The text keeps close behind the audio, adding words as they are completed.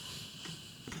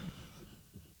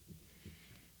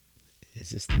Is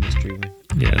this the mystery one?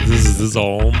 Yeah, this is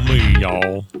all me,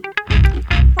 y'all.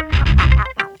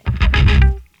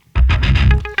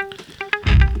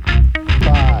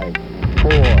 Five,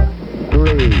 4,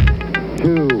 3,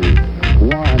 2,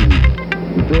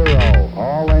 1, 0.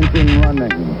 All engine running.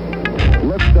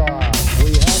 Liftoff. We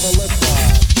have a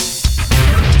liftoff.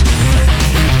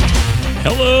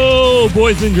 Hello,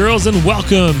 boys and girls, and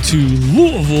welcome to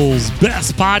Louisville's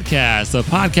Best Podcast, a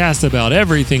podcast about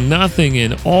everything, nothing,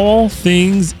 and all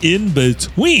things in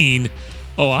between.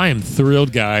 Oh, I am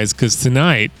thrilled, guys, because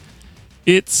tonight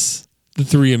it's the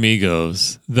three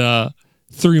amigos, the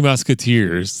three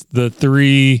musketeers, the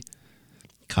three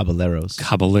Caballeros.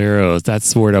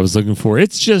 That's the word I was looking for.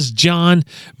 It's just John,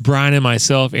 Brian, and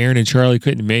myself. Aaron and Charlie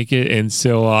couldn't make it. And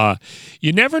so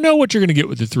you never know what you're going to get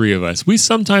with the three of us. We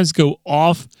sometimes go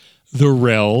off the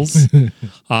rails,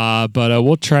 but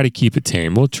we'll try to keep it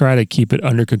tame. We'll try to keep it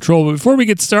under control. But before we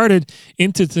get started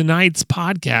into tonight's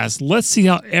podcast, let's see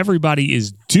how everybody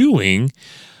is doing.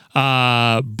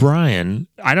 Brian,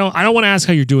 I don't want to ask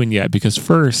how you're doing yet, because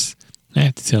first I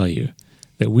have to tell you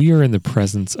that we are in the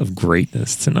presence of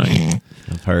greatness tonight.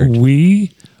 I've heard.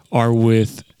 We are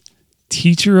with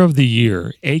Teacher of the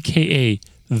Year, a.k.a.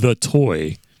 The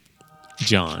Toy,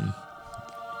 John.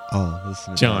 Oh,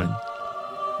 listen, John,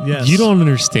 Yes. you don't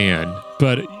understand,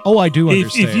 but I do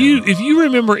understand. If you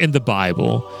remember in the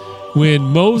Bible, when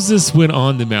Moses went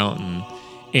on the mountain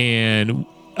and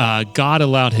God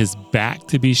allowed his back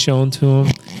to be shown to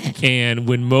him, and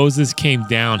when Moses came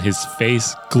down, his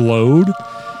face glowed.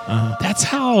 That's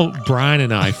how Brian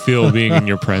and I feel being in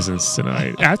your presence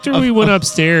tonight. After we went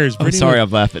upstairs, I'm sorry, I'm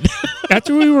laughing.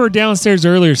 after we were downstairs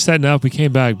earlier setting up, we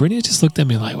came back. Brittany just looked at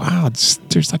me like, wow,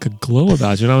 there's like a glow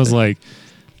about you. And I was like,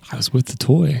 I was with the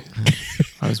toy.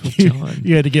 I was with John.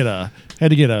 You had to get a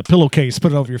pillowcase,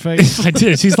 put it over your face. I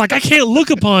did. She's like, I can't look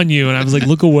upon you. And I was like,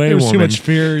 look away, There was woman. too much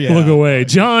fear. Yeah. Look away.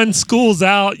 John, school's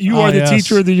out. You are the yes.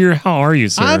 Teacher of the Year. How are you,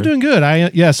 sir? I'm doing good. I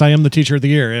am the Teacher of the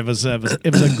Year. It was a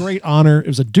great honor. It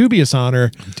was a dubious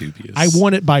honor. Dubious. I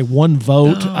won it by one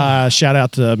vote. Shout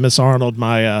out to Miss Arnold,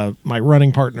 my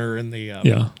running partner in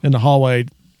the hallway,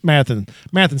 math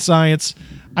and science.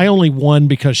 I only won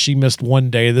because she missed one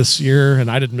day this year,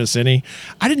 and I didn't miss any.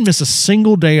 I didn't miss a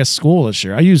single day of school this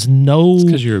year. I used no. It's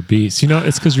because you're a beast. You know,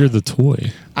 it's because you're the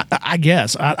toy. I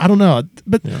guess. I don't know.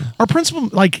 But our principal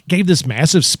gave this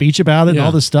massive speech about it and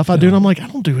all this stuff I do, and I'm like, I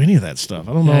don't do any of that stuff.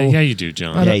 I don't know. Yeah, you do,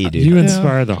 John. Yeah, you do. You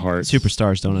inspire the heart.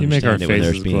 Superstars don't You make our understand it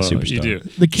when faces they're being glow. superstars. You do.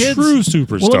 The kids, True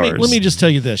superstars. Well, let me just tell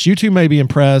you this: you two may be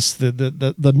impressed.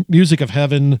 The music of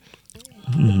heaven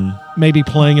may be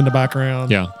playing in the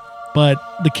background. Yeah. But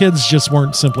the kids just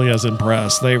weren't simply as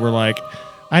impressed. They were like,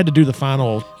 I had to do the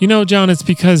final. You know, John, it's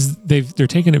because they're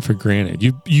taking it for granted.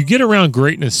 You get around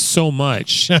greatness so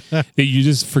much that you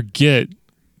just forget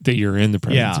that you're in the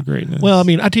presence of greatness. Well, I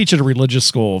mean, I teach at a religious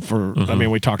school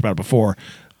we talked about it before,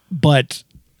 but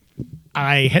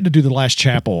I had to do the last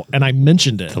chapel, and I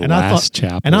mentioned it. The and last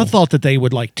chapel. And I thought that they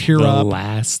would tear the up.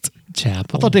 last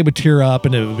chapel. I thought they would tear up,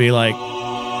 and it would be like,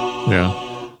 yeah.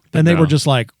 and they no. were just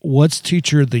like, "What's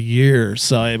Teacher of the Year?"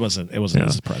 So it wasn't as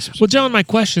impressive. Well, John, my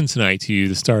question tonight to you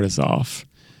to start us off,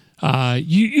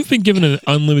 you've been given an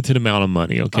unlimited amount of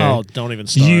money, okay? Oh, don't even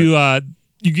start.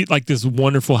 You get like this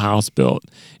wonderful house built,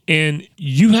 and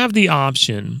you have the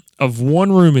option of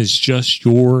one room is just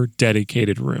your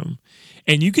dedicated room,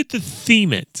 and you get to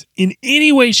theme it in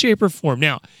any way, shape, or form.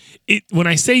 Now, when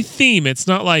I say theme, it's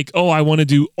not like, oh, I want to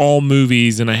do all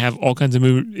movies and I have all kinds of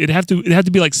movies. It have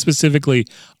to be like specifically,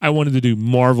 I wanted to do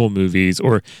Marvel movies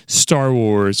or Star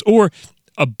Wars or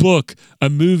a book, a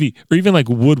movie, or even like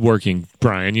woodworking,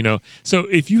 Brian, you know? So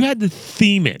if you had to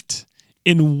theme it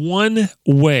in one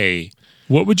way,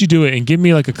 what would you do it? And give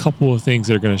me like a couple of things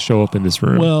that are going to show up in this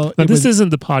room. Well, now, this isn't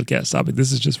the podcast topic.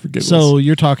 This is just for giggles. So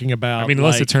you're talking about, I mean,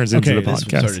 unless it turns into the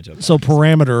podcast. So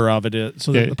parameter of it is,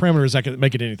 the parameter is I can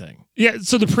make it anything. Yeah,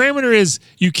 so the parameter is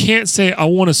you can't say I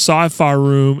want a sci-fi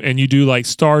room and you do like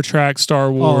Star Trek, Star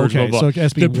Wars, okay. blah, blah. So it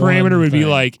has to be the parameter would be thing.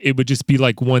 like it would just be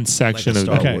like one section of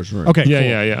Star that. Wars room. Okay. Yeah,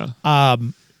 cool. yeah.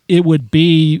 It would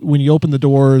be when you open the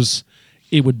doors,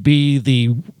 it would be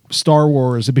the Star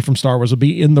Wars. It'd be from Star Wars. It'd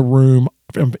be in the room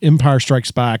from Empire Strikes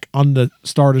Back on the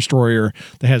Star Destroyer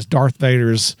that has Darth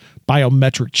Vader's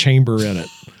biometric chamber in it.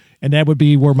 And that would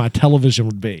be where my television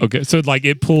would be. Okay, so like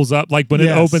it pulls up, like when it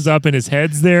Yes. opens up and his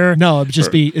head's there. No, it would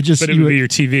just be. It just. But it would be your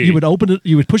TV. You would open it.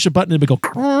 You would push a button. And it would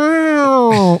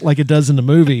go like it does in the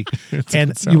movie,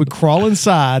 and you would crawl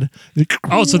inside.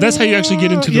 Oh, so that's how you actually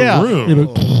get into the room. It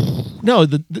would, no,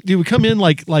 you would come in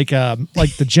like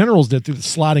the generals did through the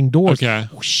sliding doors. Okay.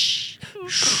 Whoosh,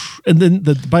 and then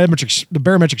the barometric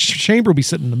chamber would be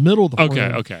sitting in the middle of the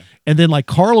room. Okay. And then like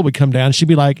Carla would come down. She'd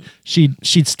be like,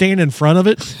 she'd stand in front of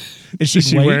it, and Is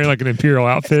she wait, wearing like an imperial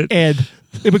outfit? and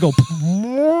it would go,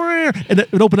 and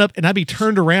it would open up, and I'd be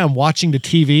turned around watching the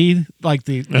TV, like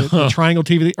the triangle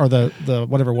TV or the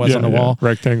whatever it was on the wall,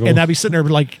 rectangle, and I'd be sitting there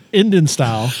like Indian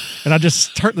style, and I'd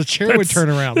just the chair would turn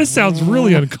around. This sounds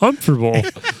really uncomfortable.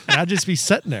 And I'd just be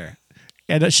sitting there.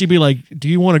 And she'd be like, "Do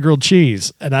you want a grilled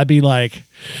cheese?" And I'd be like,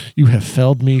 "You have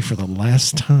failed me for the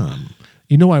last time.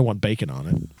 You know I want bacon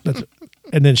on it."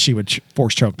 And then she would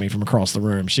force choke me from across the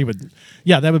room. She would,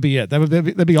 that would be it.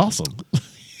 That'd be awesome.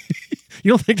 You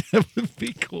don't think that would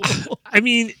be cool? I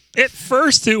mean, at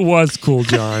first it was cool,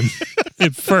 John.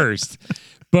 At first,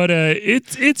 but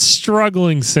it's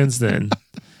struggling since then.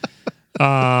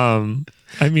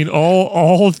 I mean,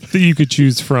 all that you could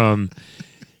choose from.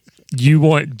 You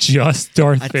want just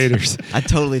Darth Vader's. I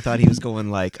totally thought he was going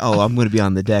like, "Oh, I'm going to be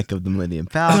on the deck of the Millennium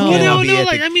Falcon.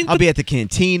 I'll be at the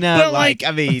cantina." But like,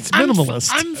 I mean, it's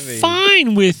minimalist.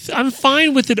 I'm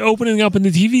fine with it opening up and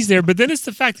the TV's there, but then it's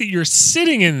the fact that you're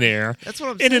sitting in there. That's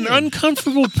what I'm in saying. an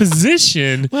uncomfortable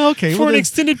position. For an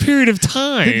extended period of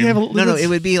time. No, it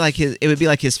would be like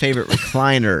his favorite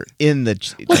recliner in the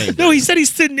chamber. No, he said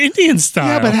he's sitting Indian style.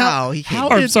 Yeah,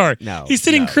 but I'm sorry. No, he's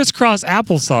sitting crisscross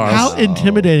applesauce. How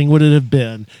intimidating would it have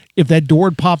been if that door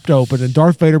had popped open and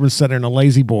Darth Vader was sitting in a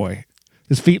lazy boy,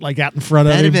 his feet like out in front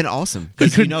of him? That'd have been awesome.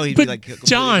 Because he'd be like,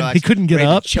 John, he couldn't get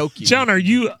up. Choke you. John, are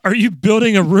you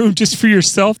building a room just for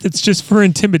yourself? That's just for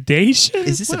intimidation?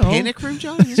 Is this a panic room,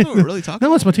 John? Is this what we're really talking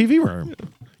No, it's my TV room.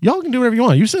 Y'all can do whatever you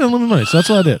want. You sit and limit money, so that's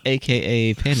what I did.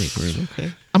 AKA panic room.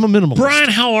 Okay. I'm a minimalist.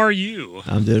 Brian, how are you?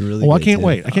 I'm doing really Well, good. I can't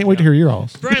wait. I can't wait to hear your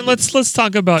alls. Brian, let's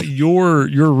talk about your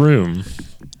room.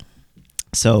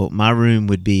 So my room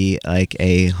would be like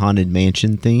a haunted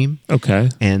mansion theme. Okay.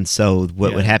 And so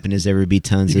what would happen is there would be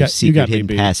tons of secret hidden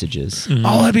passages.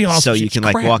 Oh, that'd be awesome. So you can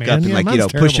like Crap, walk man. up and Yeah, like, mine's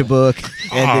push a terrible. book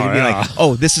and then it'd be like,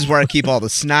 oh, this is where I keep all the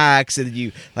snacks. And then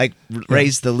you like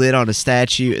raise the lid on a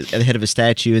statue, at the head of a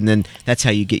statue. And then that's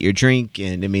how you get your drink.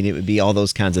 And I mean, it would be all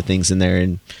those kinds of things in there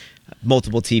and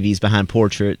multiple TVs behind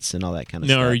portraits and all that kind of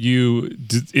stuff. Now,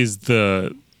 is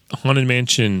the Haunted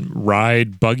Mansion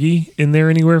ride buggy in there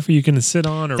anywhere for you can sit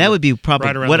on? Or that would be probably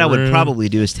ride around what the I would room? probably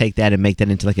do is take that and make that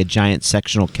into like a giant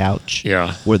sectional couch.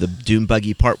 Yeah. Where the Doom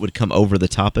buggy part would come over the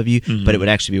top of you, but it would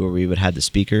actually be where we would have the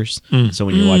speakers. So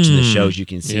when you're watching the shows, you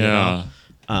can see it all.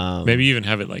 Maybe even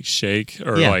have it like shake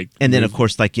or like, and then of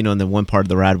course, like in the one part of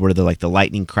the ride where the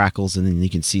lightning crackles, and then you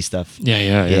can see stuff.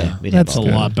 Yeah. we'd have That's a all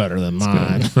that. lot better than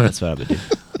mine. That's what I would do.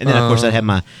 And then of course I'd have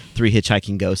my 3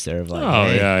 hitchhiking ghosts there of like,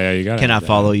 hey, you got can I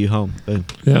follow you home? Boom.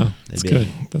 Yeah, that's good.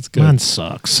 That's good. Mine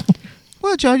sucks.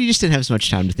 Well, John, you just didn't have so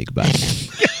much time to think about it.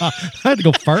 I had to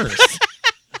go first.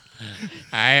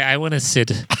 I want to sit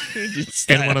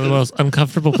in one of the most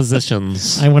uncomfortable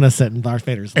positions I want to sit in Darth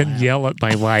Vader's lap. and yell at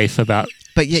my wife about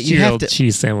But yet you have grilled to.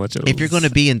 cheese sandwiches. If you're going to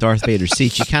be in Darth Vader's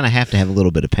seat, you kind of have to have a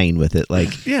little bit of pain with it.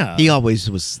 Like, Yeah. he always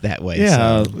was that way.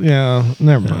 Yeah, so.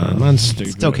 never mind. Mine's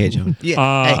stupid. It's okay, John.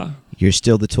 Yeah, hey, you're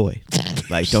still the toy.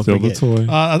 Like, don't still forget. the toy.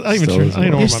 I even Still sure. is I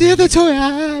don't You're know still the toy.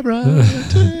 I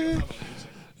brought.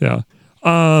 Yeah.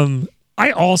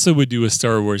 I also would do a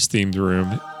Star Wars themed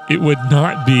room. It would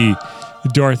not be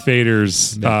Darth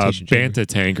Vader's Meditation chamber. Banta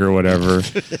tank or whatever.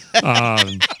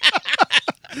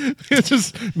 It's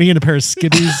just me and a pair of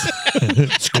skibbies.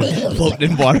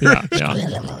 Floating in water.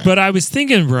 Yeah. But I was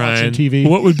thinking, Brian, Watching TV.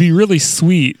 what would be really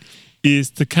sweet is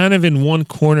to kind of in one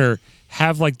corner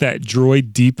have like that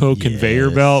droid depot conveyor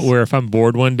Yes. belt where if I'm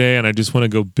bored one day and I just want to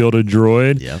go build a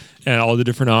droid Yep. and all the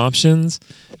different options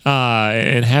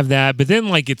and have that. But then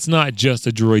like it's not just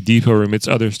a droid depot room, it's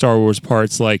other Star Wars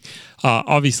parts. Like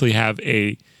obviously have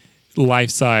a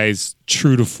life-size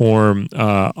true to form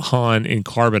Han in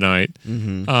carbonite.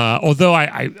 Although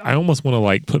I almost want to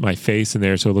like put my face in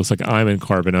there so it looks like I'm in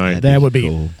carbonite. That would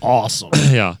be awesome.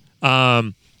 Yeah.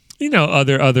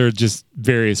 Other just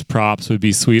various props would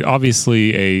be sweet.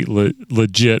 Obviously, a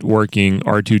legit working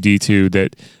R2D2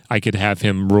 that I could have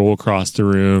him roll across the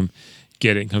room,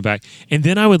 get it, and come back. And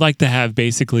then I would like to have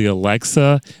basically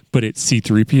Alexa, but it's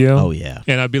C-3PO. Oh, yeah.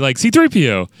 And I'd be like,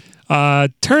 C-3PO,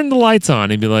 turn the lights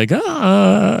on. And be like, and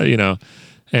it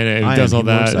I does am all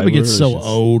that. That would get so Versions.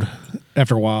 old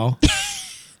after a while.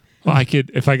 Well, I could,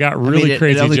 if I got really it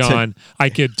crazy, only took- John, I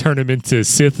could turn him into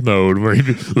Sith mode where he'd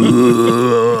be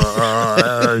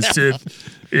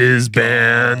Sith. is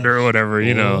banned or whatever,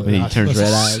 you know. When he turns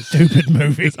red eyes. Stupid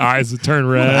movie. His eyes would turn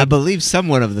red. I believe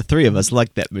someone of the three of us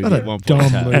liked that movie What a at one point. dumb in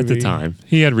time. movie. At the time.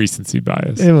 He had recency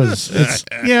bias.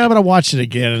 Yeah, but I watched it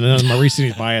again, and then my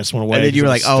recency bias went away. And then you were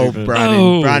like, because it "Oh, was stupid.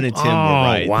 Brian and Tim were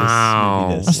right."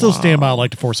 Wow. I still stand by I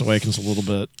like The Force Awakens a little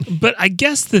bit. But I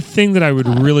guess the thing that I would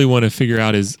really want to figure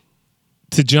out is,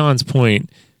 to John's point,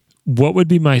 what would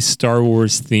be my Star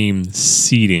Wars themed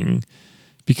seating?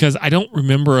 Because I don't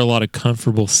remember a lot of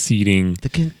comfortable seating. The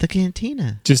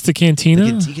cantina. Just the cantina?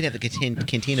 You could have the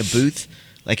cantina booth,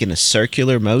 like in a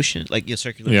circular motion, like a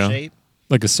circular shape.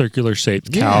 Like a circular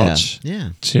shaped couch. Yeah.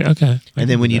 Okay. And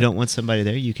then when you don't want somebody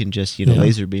there, you can just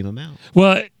laser beam them out.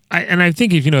 Well, I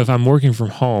think if I'm working from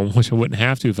home, which I wouldn't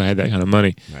have to if I had that kind of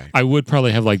money, Right. I would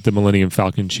probably have like the Millennium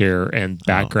Falcon chair and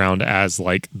background as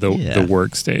like the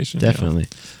workstation. Definitely.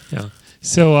 Yeah.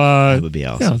 So That would be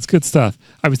awesome. Yeah, it's good stuff.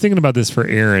 I was thinking about this for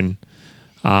Aaron.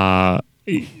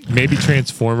 Maybe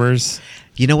Transformers.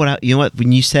 You know what?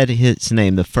 When you said his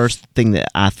name, the first thing that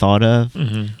I thought of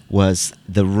was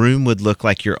the room would look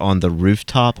like you're on the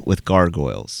rooftop with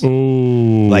gargoyles.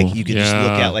 Ooh, Like you could just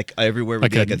look out, like everywhere would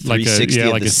be like a 360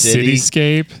 of like the a city.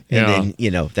 cityscape. And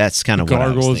then that's kind of what I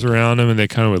was gargoyles thinking. around them, and they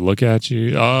kind of would look at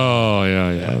you. Oh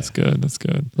yeah, that's good. That's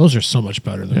good. Those are so much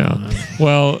better than mine.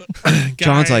 Well,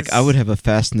 John's guys, like, I would have a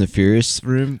Fast and the Furious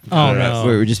room. Oh, no.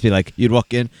 Where it would just be like, you'd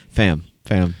walk in, fam.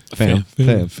 Family.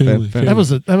 That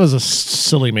was a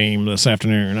silly meme this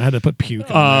afternoon. I had to put puke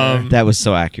on there. That was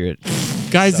so accurate.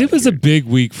 Guys, it was a big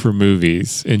week for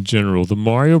movies in general. The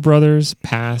Mario Brothers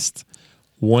passed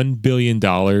 $1 billion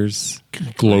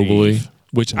globally,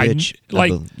 which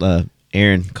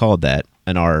Aaron called that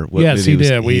in our. Yes, he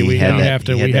did. We had that- have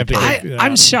to. he had We have that to.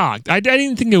 I'm shocked. I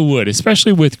didn't think it would,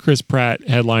 especially with Chris Pratt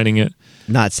headlining it.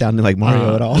 not sounding like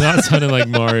Mario at all. Not sounding like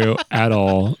Mario at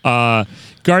all.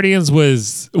 Guardians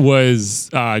was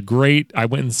great. I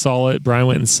went and saw it. Brian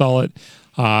went and saw it.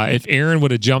 If Aaron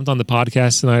would have jumped on the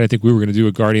podcast tonight, I think we were going to do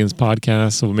a Guardians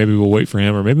podcast. So maybe we'll wait for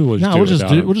him, or maybe we'll just we'll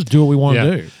just do what we want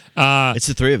to do. It's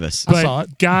the three of us. I saw But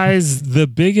it. guys, the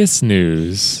biggest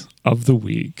news of the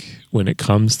week when it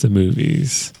comes to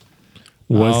movies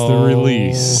was the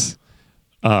release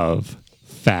of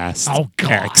Fast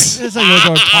X. This is like we're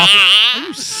going to talk. Are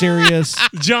you serious?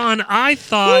 John, I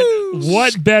thought,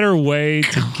 what better way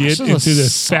to get this into the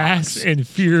sucks. Fast and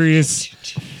Furious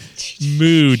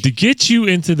mood, to get you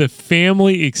into the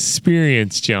family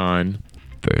experience, John.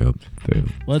 Well,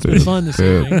 it's been fun this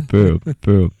evening.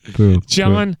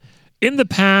 John, in the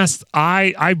past,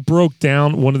 I broke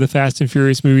down one of the Fast and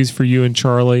Furious movies for you and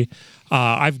Charlie.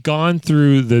 I've gone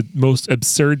through the most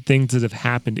absurd things that have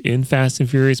happened in Fast and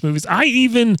Furious movies. I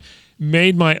even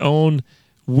made my own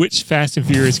which Fast and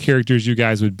Furious characters you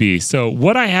guys would be. So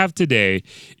what I have today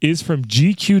is from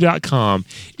GQ.com.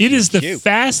 It is the GQ.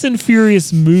 Fast and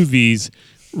Furious movies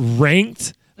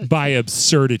ranked by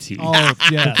absurdity. Oh,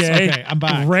 yes. Okay, I'm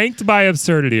back. Ranked by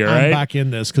absurdity, all right? I'm back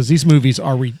in this because these movies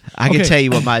are. I can tell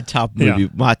you what my top movie, Yeah.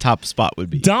 my top spot would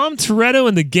be. Dom Toretto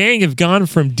and the gang have gone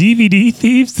from DVD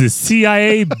thieves to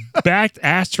CIA-backed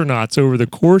astronauts over the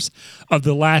course of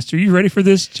the last year. You ready for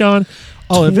this, John?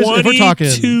 Oh, if we're talking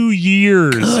 22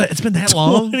 years. It's been that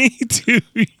long. 22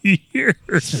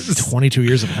 years. 22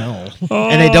 years of hell.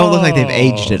 And they don't look like they've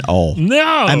aged at all. No.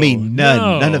 I mean,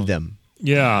 none of them.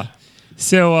 Yeah.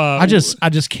 So I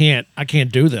just can't. I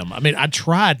can't do them. I mean, I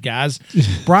tried, guys.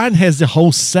 Brian has the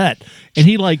whole set, and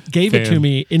he like gave it to Fam.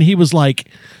 me, and he was like,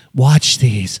 "Watch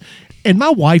these." And my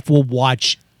wife will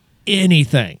watch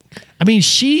anything. I mean,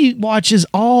 she watches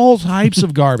all types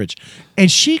of garbage, and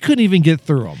she couldn't even get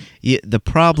through them. Yeah, the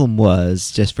problem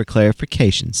was, just for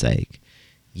clarification's sake,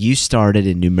 you started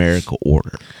in numerical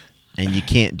order, and you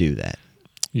can't do that.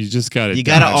 you just got to. You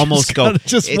gotta almost go.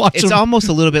 just watch It's them. almost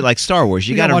a little bit like Star Wars.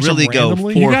 You gotta gotta watch them really go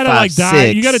randomly. 4, You gotta 5, like dive.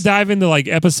 6, You gotta dive into like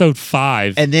episode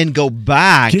 5 and then go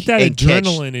back. get that and catch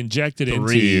adrenaline injected into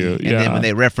 3, you. and then when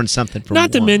they reference something from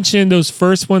Not to 1. mention those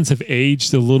first ones have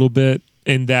aged a little bit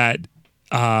in that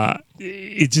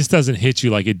it just doesn't hit you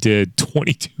like it did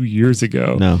 22 years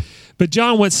ago. No. But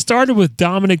John, what started with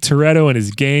Dominic Toretto and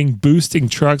his gang boosting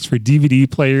trucks for DVD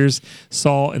players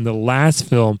saw in the last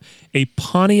film a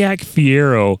Pontiac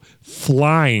Fiero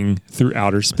flying through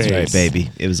outer space. That's right, baby.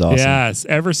 It was awesome. Yes.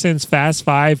 Ever since Fast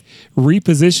 5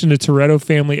 repositioned the Toretto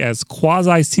family as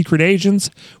quasi-secret agents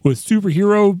with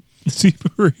superheroic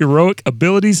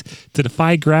abilities to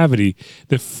defy gravity,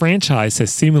 the franchise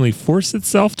has seemingly forced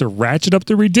itself to ratchet up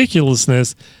the ridiculously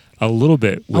a little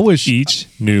bit with each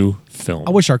new film.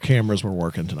 I wish our cameras were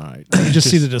working tonight. You can just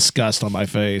see the disgust on my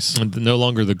face. No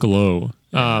longer the glow.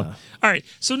 All right.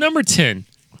 So number 10.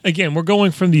 again, we're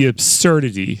going from the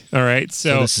absurdity. All right,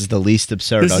 So this is the least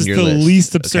absurd this on is your the list.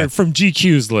 least absurd Okay. from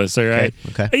GQ's list. All right,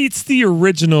 Okay. It's the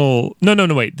original. No,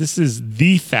 wait. This is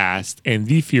the Fast and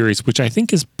the Furious, which I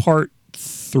think is part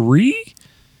 3.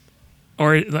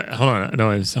 Or hold on,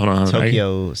 hold on.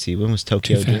 Tokyo. See, when was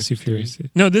Tokyo? Too Fast, Too Furious.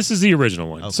 No, this is the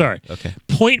original one. Okay, Sorry. okay.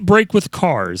 Point Break with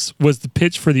Cars was the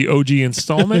pitch for the OG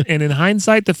installment, and in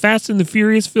hindsight, the Fast and the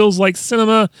Furious feels like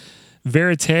cinema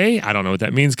verite. I don't know what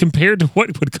that means compared to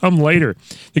what would come later.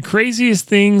 The craziest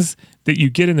things that you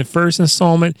get in the first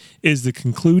installment is the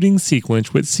concluding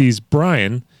sequence, which sees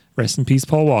Brian, rest in peace,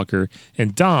 Paul Walker,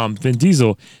 and Dom, Vin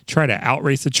Diesel, try to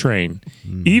outrace a train.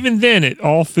 Even then, it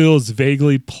all feels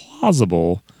vaguely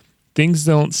plausible. Things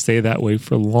don't stay that way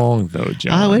for long, though,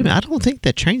 John. Oh, wait a minute. I don't think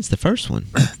that train's the first one.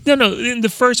 No. In the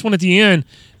first one at the end,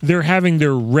 they're having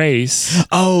their race.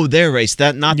 Oh, their race.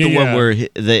 That not the one where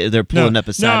they're pulling up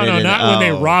beside it. No, not when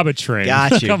they rob a train.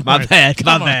 Got you. Come My on. bad.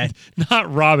 Come on.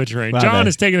 Not rob a train. My John bad.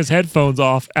 is taking his headphones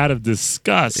off out of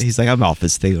disgust. He's like, I'm off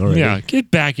this thing already. Yeah,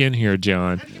 get back in here,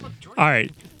 John. All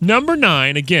right. Number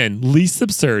 9, again, least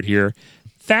absurd here.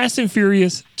 Fast and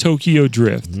Furious Tokyo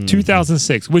Drift,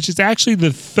 2006, which is actually the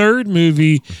 3rd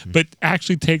movie, but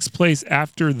actually takes place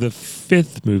after the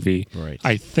 5th movie, Right.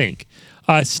 I think.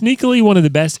 Sneakily, one of the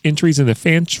best entries in the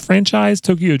franchise,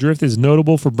 Tokyo Drift is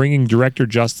notable for bringing director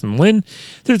Justin Lin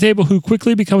to the table, who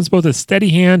quickly becomes both a steady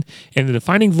hand and the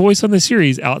defining voice on the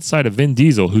series outside of Vin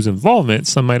Diesel, whose involvement,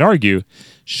 some might argue,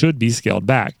 should be scaled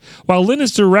back. While Lin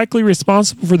is directly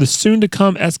responsible for the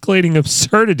soon-to-come escalating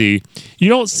absurdity, you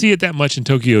don't see it that much in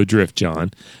Tokyo Drift,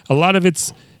 John. A lot of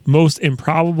its most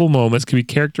improbable moments can be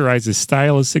characterized as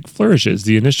stylistic flourishes.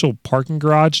 The initial parking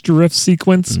garage drift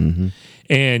sequence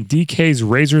and DK's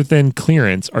razor-thin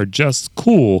clearance are just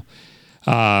cool.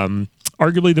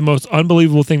 Arguably the most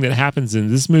unbelievable thing that happens in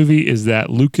this movie is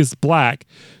that Lucas Black,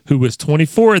 who was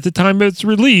 24 at the time it's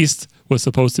released, was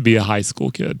supposed to be a high school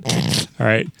kid. All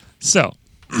right. So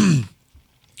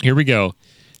here we go.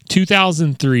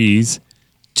 2003's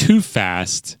Too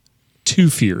Fast, Too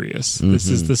Furious. This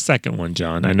is the second one,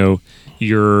 John. I know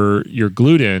you're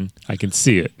glued in. I can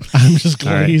see it. I'm just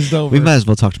glazed over. We might as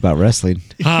well talk about wrestling.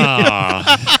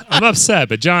 I'm upset,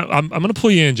 but John, I'm going to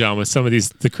pull you in, John, with some of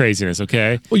the craziness.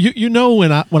 Okay. Well, you know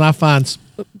when I find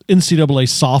NCAA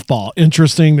softball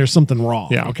interesting, there's something wrong.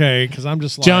 Yeah. Okay. Because I'm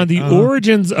just like, John, the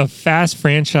origins of Fast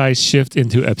franchise shift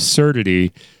into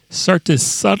absurdity start to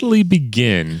subtly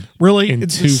begin. Really? In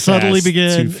It's Too subtly Fast,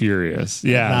 begin? Too Furious.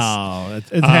 Yes. No,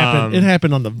 it happened. It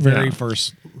happened on the very yeah.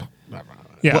 first.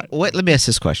 Yeah. Let me ask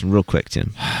this question real quick,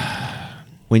 Tim.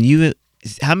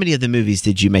 How many of the movies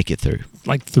did you make it through?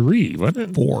 Like 3, wasn't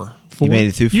it? 4. You made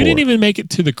it through 4. You didn't even make it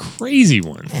to the crazy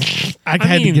one. I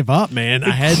had to mean, give up, man.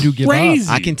 I had to give crazy.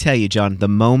 up. I can tell you, John, the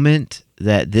moment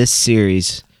that this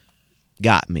series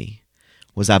got me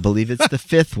was, I believe it's the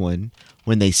 5th one,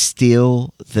 when they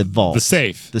steal the vault. The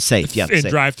safe. The safe, yeah. the And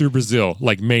safe. drive through Brazil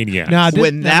like maniacs. Now,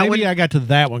 When I got to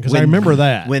that one because I remember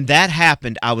that. When that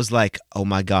happened, I was like, "Oh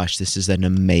my gosh, this is an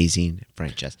amazing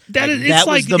franchise." It's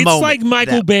was the moment. like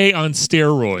Michael Bay on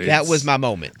steroids. That was my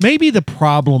moment. Maybe the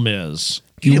problem is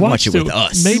You didn't watch watched it with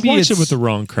us. Maybe you watched it's- it with the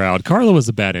wrong crowd. Carla was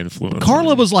a bad influence.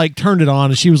 Carla was like turned it on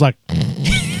and she was like,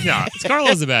 Yeah, Carla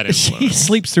was a bad she influence.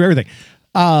 sleeps through everything.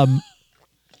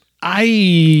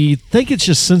 I think it's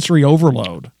just sensory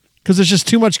overload because there's just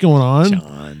too much going on.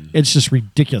 John. It's just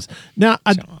ridiculous. Now,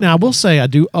 I will say I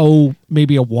do owe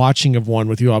maybe a watching of one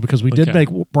with you all because we did Okay.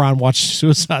 make Brian watch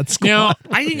Suicide Squad. Now,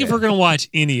 I think if we're going to watch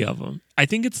any of them, I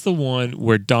think it's the one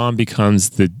where Dom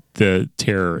becomes the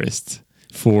terrorist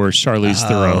for Charlize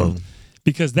Theron.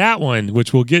 Because that one,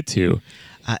 which we'll get to,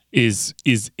 is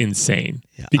insane.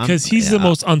 Yeah, because he's the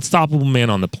most unstoppable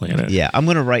man on the planet. Yeah, I'm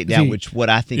going to write down See, what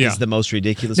I think yeah. is the most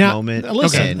ridiculous Now, moment.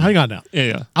 listen, And hang on now.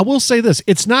 Yeah. I will say this: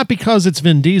 it's not because it's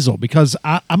Vin Diesel, because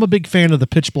I'm a big fan of the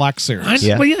Pitch Black series.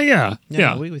 Yeah. Well, yeah.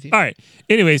 I agree with you. All right.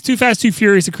 Anyways, Too Fast, Too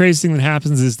Furious. The craziest thing that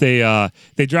happens is they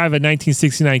drive a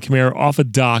 1969 Camaro off a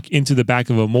dock into the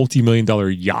back of a multi-million-dollar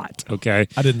yacht. Okay.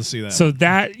 I didn't see that. So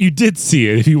that you did see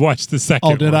it if you watched the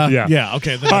second. oh, did one. I? Yeah.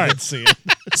 Okay. Then I did see it.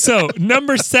 So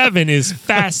number 7 is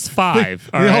Fast 5.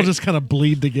 They all just kind of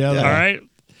bleed together. All right.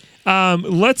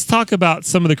 Let's talk about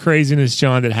some of the craziness,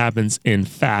 John, that happens in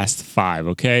Fast 5,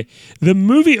 okay? The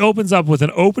movie opens up with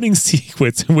an opening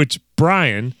sequence in which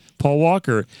Brian, Paul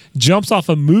Walker, jumps off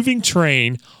a moving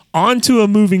train onto a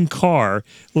moving car.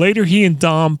 Later, he and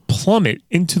Dom plummet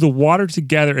into the water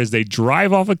together as they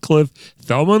drive off a cliff,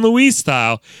 Thelma and Louise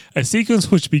style, a sequence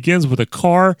which begins with a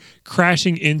car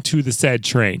crashing into the said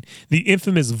train. The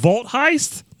infamous vault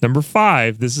heist, number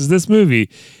 5, this movie,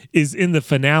 is in the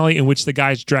finale in which the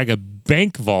guys drag a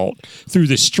bank vault through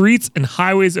the streets and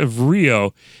highways of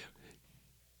Rio.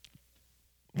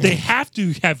 They have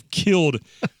to have killed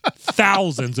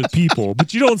thousands of people,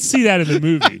 but you don't see that in the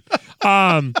movie.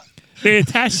 They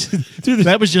attach to the...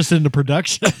 That was just in the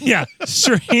production. Yeah,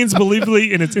 strains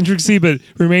believably in its intricacy, but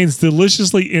remains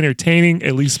deliciously entertaining,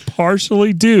 at least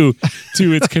partially due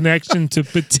to its connection to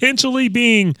potentially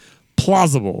being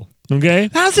plausible. Okay,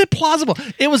 how's it plausible?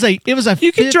 It was a.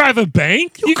 You can drive a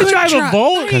bank. You can drive a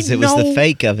vault because it was the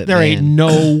fake of it. There ain't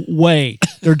no way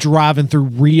they're driving through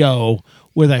Rio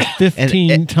with a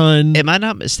 15-ton. Am I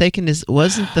not mistaken?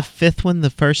 Wasn't the 5th one the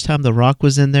first time The Rock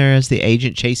was in there as the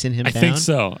agent chasing him down? I think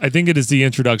so. I think it is the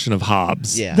introduction of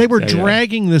Hobbs. Yeah, they were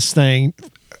dragging this thing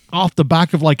off the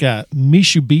back of like a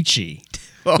Mitsubishi.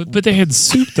 But they had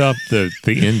souped up the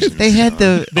engine. They had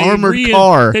the armored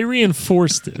car. They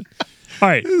reinforced it. All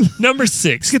right, number 6.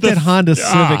 Let's get that Honda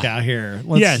Civic out here.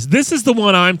 Yes, this is the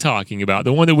one I'm talking about,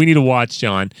 the one that we need to watch,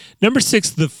 John. Number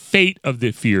 6, The Fate of the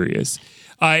Furious.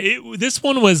 This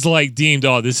one was like deemed,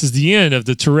 this is the end of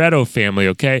the Toretto family,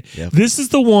 okay? Yep. This is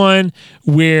the one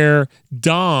where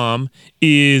Dom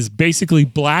is basically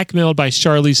blackmailed by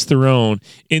Charlize Theron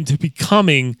into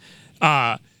becoming...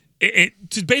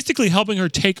 to basically helping her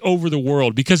take over the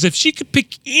world, because if she could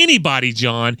pick anybody,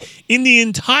 John, in the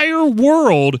entire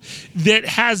world that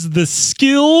has the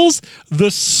skills,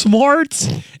 the smarts,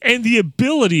 and the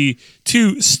ability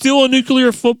to steal a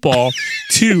nuclear football,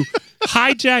 to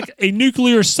hijack a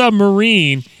nuclear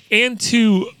submarine, and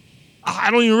to...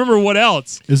 I don't even remember what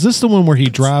else. Is this the one where he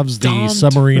drives the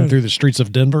submarine through the streets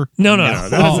of Denver? No, that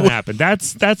doesn't happen.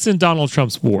 That's in Donald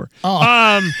Trump's war.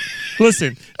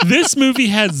 Listen, this movie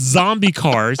has zombie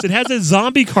cars. It has a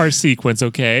zombie car sequence,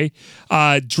 okay?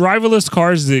 Driverless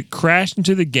cars that crash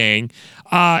into the gang.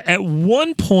 At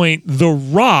one point, The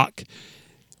Rock,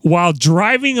 while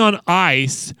driving on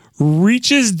ice,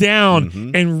 reaches down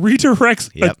and redirects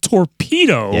a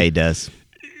torpedo. Yeah, he does.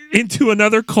 Into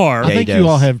another car. I think you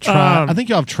all have tried. I think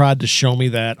you all have tried to show me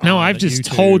that. No, I've just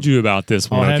told you about this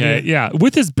one. Okay, yeah,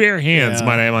 with his bare hands,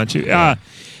 might I want you.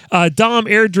 Dom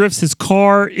air drifts his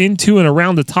car into and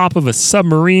around the top of a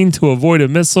submarine to avoid a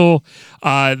missile.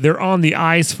 They're on the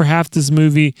ice for half this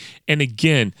movie, and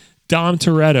again, Dom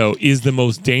Toretto is the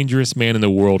most dangerous man in the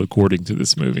world, according to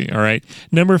this movie. All right.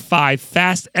 Number 5,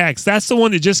 Fast X. That's the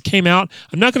one that just came out.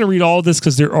 I'm not going to read all of this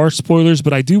because there are spoilers,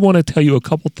 but I do want to tell you a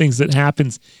couple things that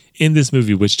happens in this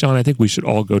movie, which, John, I think we should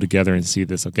all go together and see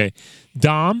this, okay?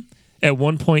 Dom, at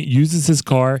one point, uses his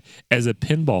car as a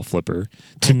pinball flipper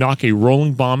to knock a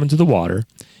rolling bomb into the water.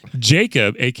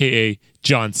 Jacob, a.k.a.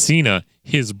 John Cena,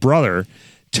 his brother,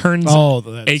 turns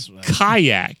a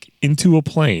kayak into a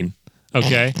plane,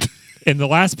 okay? And the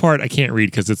last part I can't read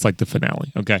because it's like the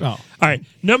finale. Okay. All right.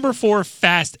 Number 4,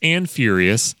 Fast and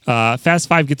Furious. Fast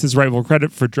 5 gets his rightful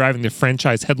credit for driving the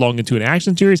franchise headlong into an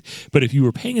action series. But if you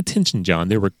were paying attention, John,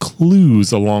 there were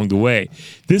clues along the way.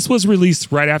 This was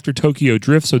released right after Tokyo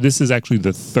Drift, so this is actually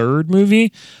the 3rd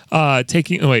movie. The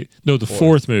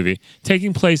 4th movie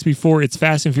taking place before its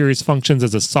Fast and Furious functions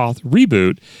as a soft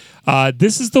reboot.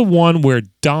 This is the one where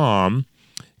Dom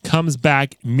comes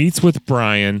back, meets with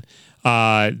Brian.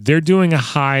 They're doing a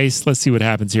heist. Let's see what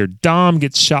happens here. Dom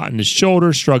gets shot in the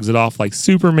shoulder, shrugs it off like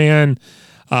Superman.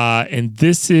 And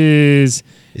this is...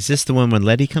 Is this the one when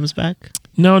Letty comes back?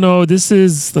 No, this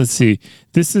is... Let's see.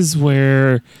 This is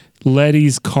where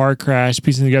Letty's car crash,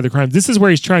 piecing together crime. This is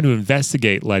where he's trying to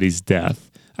investigate Letty's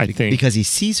death, I think. Because he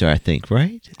sees her, I think,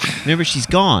 right? Remember, she's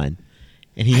gone.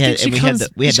 And we had the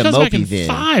Mopey Vin.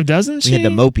 5, doesn't she? We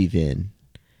had the Mopey Vin.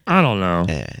 I don't know.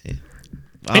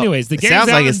 Well, anyways, the gang's sounds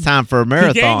like it's time for a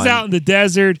marathon. The gang's out in the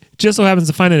desert, just so happens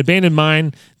to find an abandoned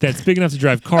mine that's big enough to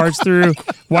drive cars through,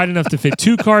 wide enough to fit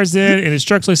 2 cars in, and is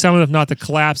structurally sound enough not to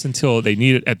collapse until they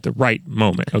need it at the right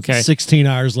moment. Okay. 16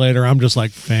 hours later, I'm just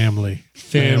like family.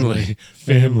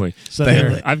 So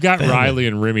I've got Riley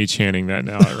and Remy chanting that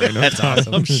now. Right now. That's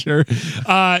awesome. I'm sure.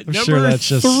 Number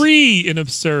 3 in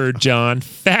absurd, John.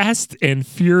 Fast and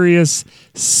Furious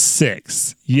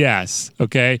 6. Yes.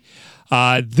 Okay.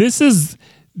 This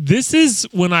is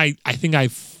when I think I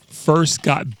first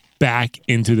got back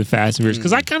into the Fast and Furious,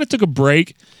 because I kind of took a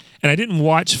break and I didn't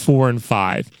watch 4 and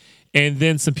 5, and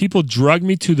then some people drugged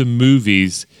me to the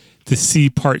movies to see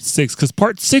part 6, because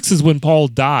part 6 is when Paul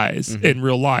dies in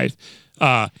real life.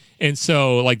 And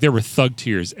so like there were thug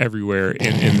tears everywhere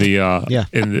in the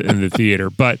in the theater.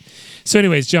 But so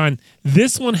anyways, John,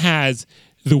 this one has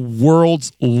the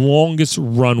world's longest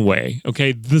runway.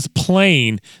 Okay, this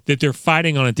plane that they're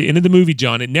fighting on at the end of the movie,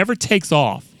 John, it never takes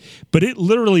off, but it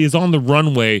literally is on the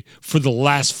runway for the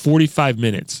last 45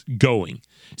 minutes going.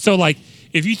 So like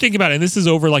if you think about it, and this is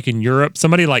over like in Europe,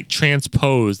 somebody like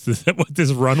transposed what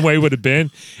this runway would have been.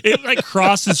 It like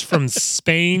crosses from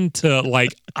Spain to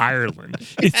like Ireland.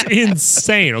 It's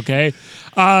insane, okay?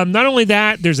 Not only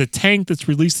that, there's a tank that's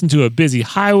released into a busy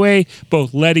highway.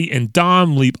 Both Letty and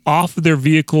Dom leap off of their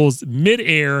vehicles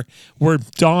midair, where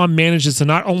Dom manages to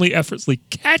not only effortlessly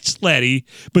catch Letty,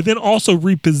 but then also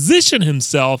reposition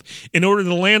himself in order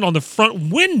to land on the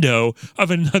front window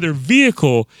of another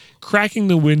vehicle, cracking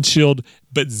the windshield,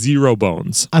 but zero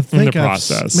bones I think in the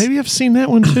process. maybe I've seen that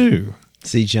one too.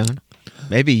 See, John,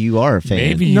 maybe you are a fan.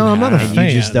 Maybe you No, I'm not a have. fan.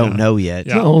 You just don't know yet.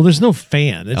 Yeah. No, there's no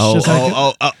fan. It's just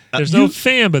like There's no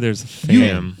fan, but there's a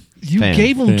fan. you Fan,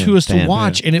 gave them to us to fan,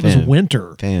 watch, and it fan. was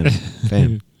winter. Fan,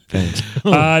 fan,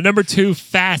 fan. Number 2,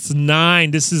 Fast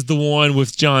 9. This is the one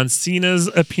with John Cena's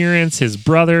appearance, his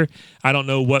brother. I don't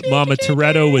know what Mama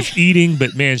Toretto was eating,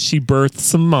 but man, she birthed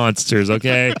some monsters,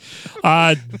 okay?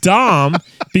 Dom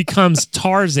becomes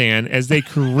Tarzan as they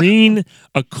careen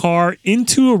a car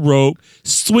into a rope,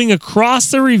 swing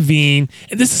across the ravine,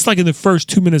 and this is like in the first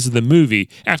 2 minutes of the movie,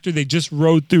 after they just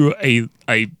rode through a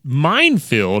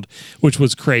minefield, which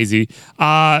was crazy.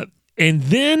 And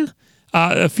then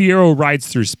Fierro rides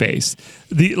through space.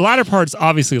 The latter part's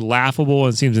obviously laughable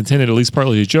and seems intended at least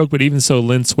partly a joke, but even so,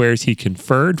 Lynn swears he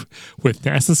conferred with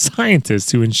NASA scientists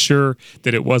to ensure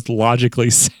that it was logically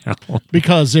sound.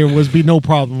 Because there was be no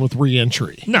problem with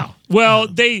re-entry. No. Well,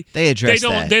 they address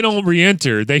don't that. they don't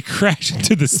re-enter. They crash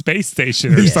into the space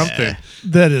station or something.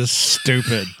 That is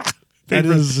stupid. That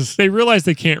is. They realize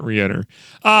they can't re-enter.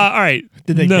 All right.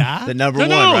 Did they die? The number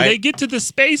No, one, right? they get to the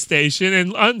space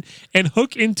station and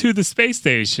hook into the space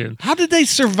station. How did they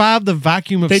survive the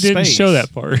vacuum of They space? didn't show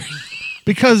that part.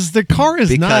 Because the car is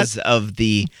because not. of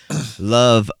the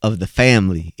love of the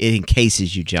family. It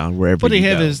encases you, John, wherever What you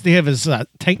do go. they have his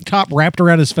tank top wrapped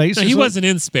around his face? No, or he something? wasn't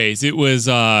in space. It was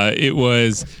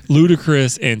Ludacris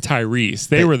and Tyrese.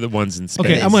 They were the ones in space.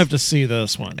 Okay, I'm gonna have to see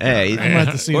this one. Hey, I'm gonna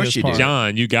have to see of course this you part. do.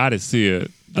 John, you got to see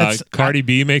it. That's- Cardi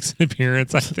B makes an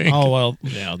appearance, I think. Oh well,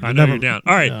 yeah. I know you're down.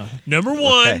 All right, yeah. number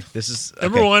one. Okay, this is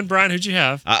Number okay. one, Brian. Who'd you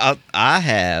have? I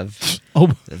have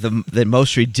Oh, the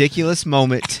most ridiculous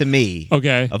moment to me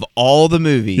Okay. of all the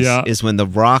movies Yeah. is when The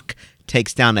Rock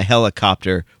takes down a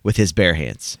helicopter with his bare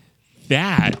hands.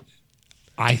 That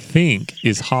I think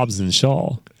is Hobbs and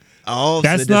Shaw. Oh,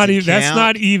 That's not even. That's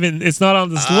not even. It's not on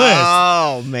this list.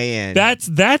 Oh man, That's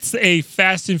a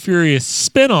Fast and Furious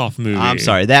spin-off movie. I'm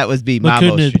sorry. That would be but my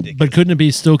couldn't most it? ridiculous. But couldn't it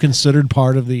be still considered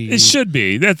part of the? It should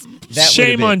be. That's That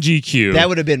shame would've on GQ. That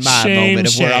would have been my Shame,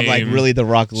 moment of where I'm like, shame, really, The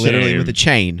Rock literally shame. with a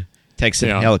chain takes a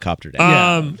Yeah. helicopter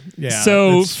down. Yeah, So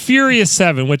it's- Furious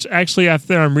 7, which actually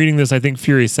after I'm reading this, I think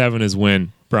Furious 7 is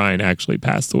when Brian actually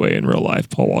passed away in real life,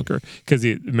 Paul Walker, because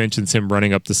it mentions him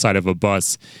running up the side of a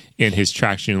bus in his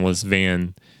tractionless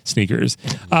van sneakers.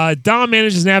 Dom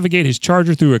manages to navigate his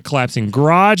Charger through a collapsing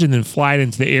garage and then fly it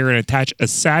into the air and attach a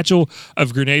satchel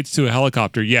of grenades to a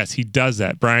helicopter. Yes, he does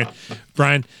that, Brian.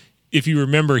 Brian, if you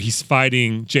remember, he's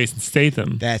fighting Jason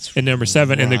Statham. That's in number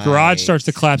 7, and the right. garage starts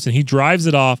to collapse, and he drives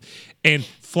it off and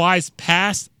flies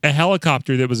past a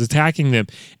helicopter that was attacking them,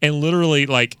 and literally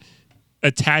like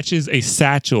attaches a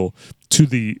satchel to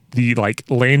the like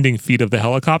landing feet of the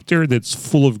helicopter that's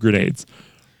full of grenades.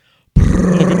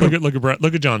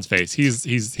 Look at John's face. He's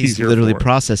here literally for it.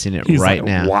 processing it He's right like,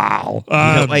 now.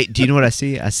 Wow. Wait, do you know what I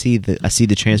see? I see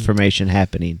the transformation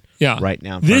happening. Yeah. right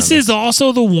now. in front This of us. is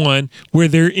also the one where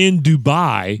they're in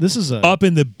Dubai. This is a- up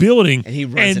in the building, And he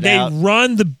runs it they out.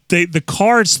 run the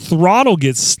car's throttle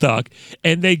gets stuck,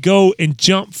 and they go and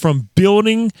jump from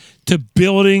building to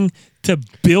building to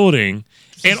building.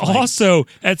 And also,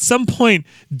 at some point,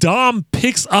 Dom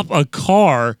picks up a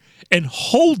car and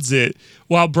holds it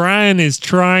while Brian is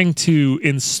trying to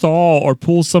install or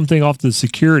pull something off the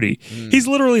security. He's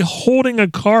literally holding a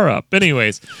car up.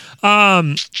 Anyways,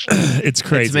 it's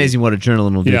crazy. It's amazing what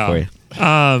adrenaline will do Yeah. for you.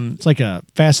 It's like a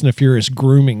Fast and the Furious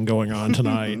grooming going on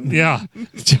tonight. Yeah,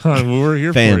 John, we're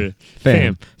here Fam. for you.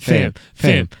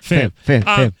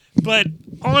 Fam. But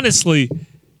honestly,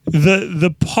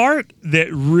 the part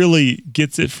that really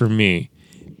gets it for me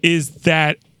is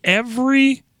that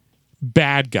every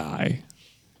bad guy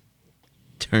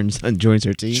Turns and joins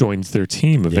her team. joins their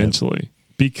team eventually.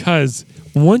 Because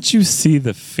once you see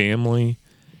the family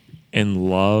and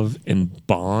love and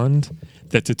bond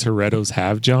that the Torettos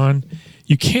have, John,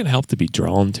 you can't help to be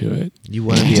drawn to it. You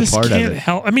want to You be a just part of can't it.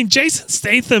 help. I mean, Jason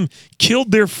Statham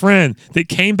killed their friend that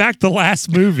came back the last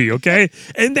movie, okay?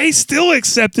 And they still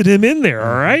accepted him in there,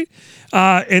 all right?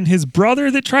 And his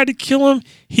brother that tried to kill him,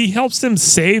 he helps him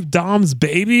save Dom's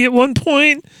baby at one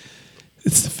point.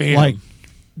 It's the fam. Like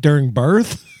during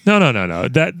birth? No.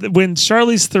 That when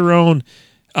Charlize Theron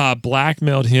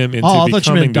blackmailed him into I thought you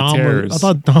becoming meant the Dom. terrorist. I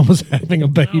thought Dom was having a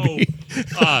baby.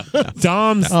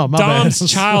 Dom's Oh, my bad.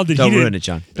 child that Don't he ruin didn't.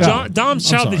 it, John.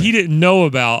 Dom's I'm child that sorry. he didn't know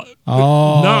about.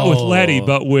 Oh. Not with Letty,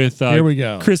 but with Here we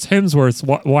go. Chris Hemsworth's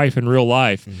wife in real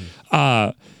life.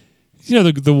 Mm-hmm. You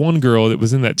know the one girl that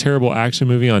was in that terrible action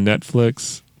movie on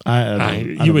Netflix.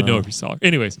 You would know if you saw her.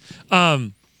 Anyways,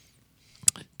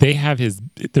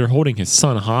 they're holding his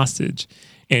son hostage,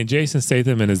 and Jason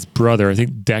Statham and his brother, I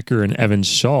think Decker and Evan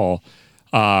Shaw,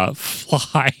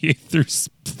 fly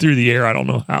through the air. I don't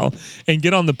know how, and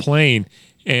get on the plane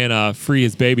and free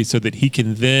his baby so that he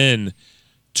can then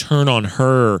turn on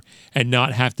her and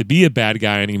not have to be a bad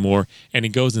guy anymore. And he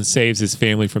goes and saves his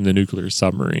family from the nuclear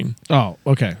submarine. Oh,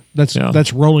 okay. That's Yeah.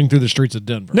 that's rolling through the streets of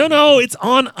Denver. No, it's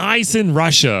on ice in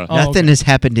Russia. Oh, Nothing has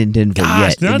happened in Denver Gosh,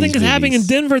 yet. in nothing these is happening in movies.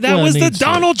 Denver. That Well, it was the needs to.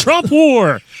 Donald Trump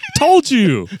war. Told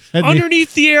you. It need-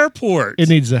 Underneath the airport. It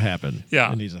needs to happen.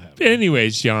 Yeah. It needs to happen. But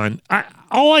anyways, John,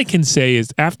 all I can say is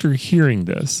after hearing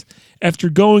this, after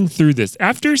going through this,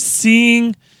 after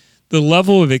seeing the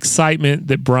level of excitement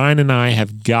that Brian and I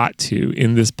have got to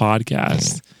in this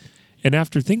podcast, and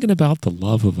after thinking about the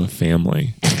love of a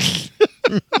family,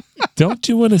 don't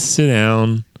you want to sit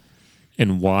down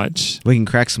and watch? We can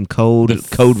crack some code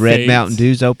The red fate. Mountain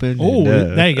Dews open. Oh,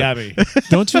 and, they got me.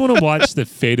 Don't you want to watch The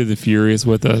Fate of the Furious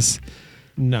with us?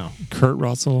 No. Kurt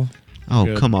Russell. oh,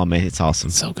 Good. come on, man. It's awesome.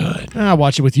 So good. I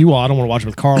watch it with you all. I don't want to watch it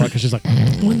with Carla because she's like,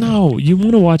 Well, no, you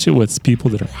want to watch it with people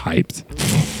that are hyped.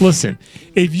 Listen,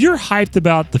 if you're hyped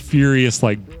about the Furious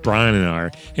like Brian and I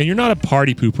are, and you're not a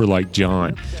party pooper like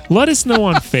John, let us know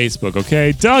on Facebook,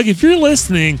 okay? Doug, if you're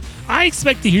listening, I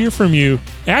expect to hear from you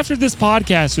after this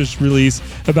podcast is released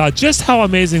about just how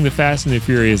amazing the Fast and the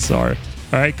Furious are.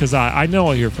 All right, because I know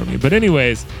I'll hear from you. But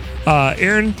anyways,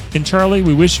 Aaron and Charlie,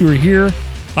 we wish you were here.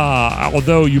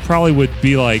 Although you probably would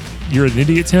be like, you're an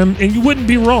idiot, Tim, and you wouldn't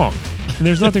be wrong. And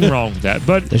there's nothing wrong with that.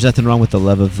 But There's nothing wrong with the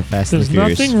love of the Fast and there's the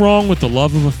Furious. nothing wrong with the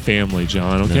love of a family,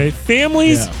 John, okay?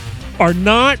 Families Yeah. are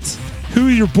not who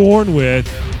you're born with,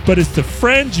 but it's the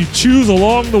friends you choose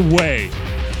along the way.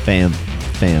 Fam.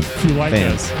 If you like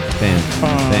Fam. us, Fam.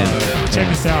 Fam. check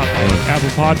us out on Apple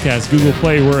Podcasts, Google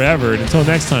Play, wherever. And until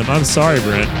next time, I'm sorry,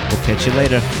 Brent. We'll catch you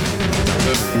later.